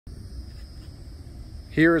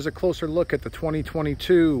Here is a closer look at the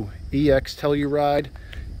 2022 EX Telluride.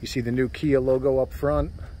 You see the new Kia logo up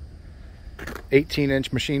front.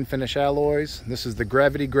 18-inch machine finish alloys. This is the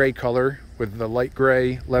gravity gray color with the light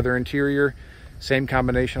gray leather interior. Same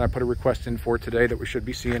combination I put a request in for today that we should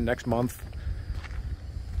be seeing next month.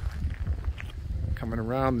 Coming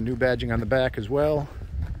around, the new badging on the back as well.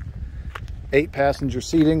 8-passenger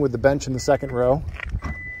seating with the bench in the second row.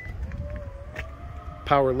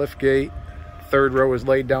 Power lift gate. Third row is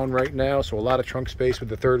laid down right now, so a lot of trunk space with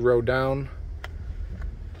the third row down.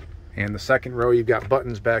 And the second row, you've got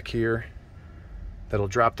buttons back here that'll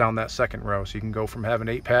drop down that second row. So you can go from having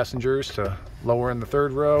 8 passengers to lower in the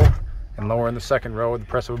third row and lower in the second row with the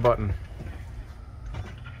press of a button.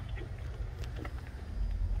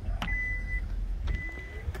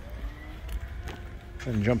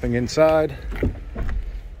 And jumping inside,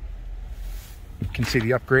 you can see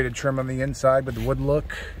the upgraded trim on the inside with the wood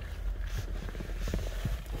look.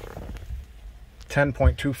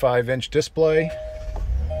 10.25-inch display,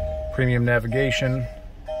 premium navigation,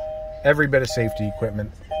 every bit of safety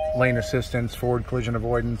equipment, lane assistance, forward collision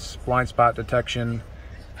avoidance, blind spot detection,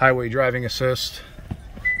 highway driving assist,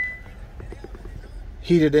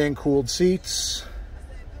 heated and cooled seats,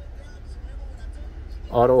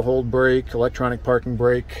 auto hold brake, electronic parking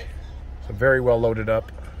brake. So very well loaded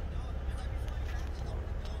up.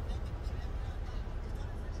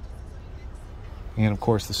 And of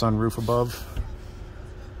course the sunroof above.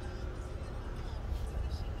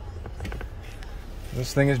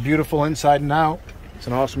 This thing is beautiful inside and out. It's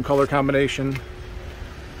an awesome color combination.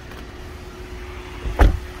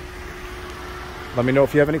 Let me know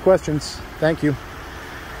if you have any questions. Thank you.